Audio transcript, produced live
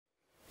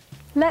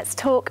Let's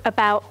talk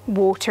about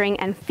watering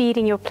and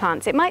feeding your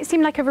plants. It might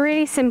seem like a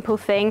really simple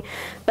thing,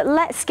 but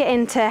let's get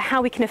into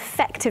how we can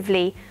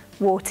effectively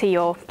water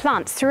your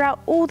plants throughout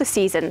all the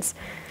seasons,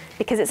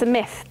 because it's a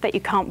myth that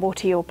you can't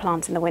water your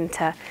plants in the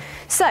winter.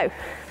 So,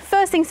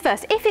 first things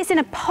first, if it's in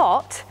a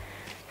pot,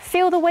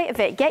 feel the weight of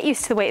it, get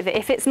used to the weight of it.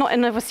 If it's not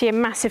in obviously a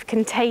massive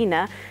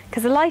container,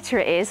 because the lighter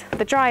it is,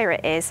 the drier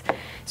it is.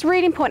 It's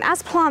really important.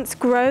 As plants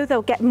grow,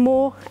 they'll get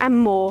more and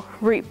more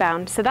root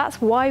bound. So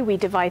that's why we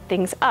divide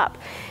things up.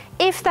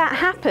 If that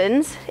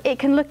happens, it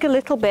can look a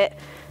little bit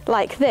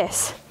like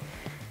this,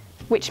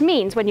 which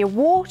means when you're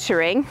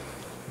watering,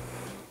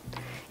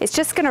 it's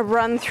just going to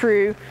run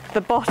through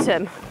the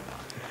bottom.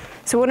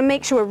 So we want to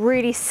make sure we're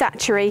really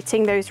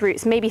saturating those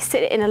roots. Maybe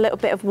sit it in a little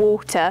bit of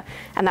water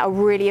and that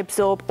will really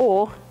absorb,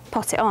 or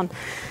pot it on.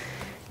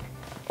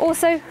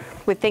 Also,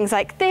 with things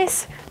like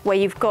this, where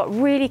you've got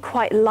really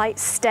quite light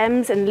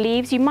stems and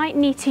leaves, you might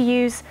need to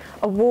use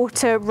a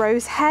water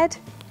rose head,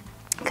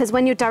 because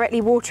when you're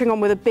directly watering on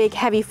with a big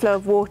heavy flow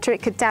of water,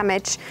 it could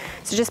damage.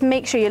 So just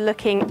make sure you're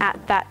looking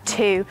at that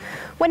too.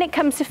 When it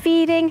comes to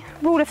feeding,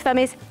 rule of thumb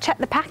is check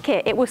the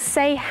packet. It will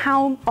say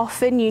how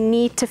often you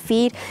need to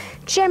feed.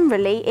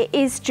 Generally, it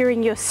is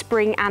during your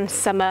spring and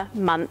summer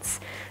months.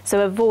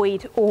 So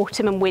avoid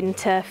autumn and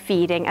winter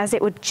feeding, as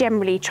it would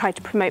generally try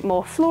to promote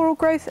more floral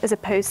growth as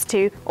opposed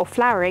to, or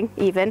flowering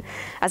even,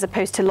 as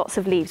opposed to lots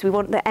of leaves. We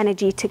want the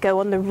energy to go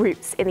on the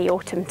roots in the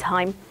autumn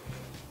time.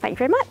 Thank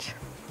you very much.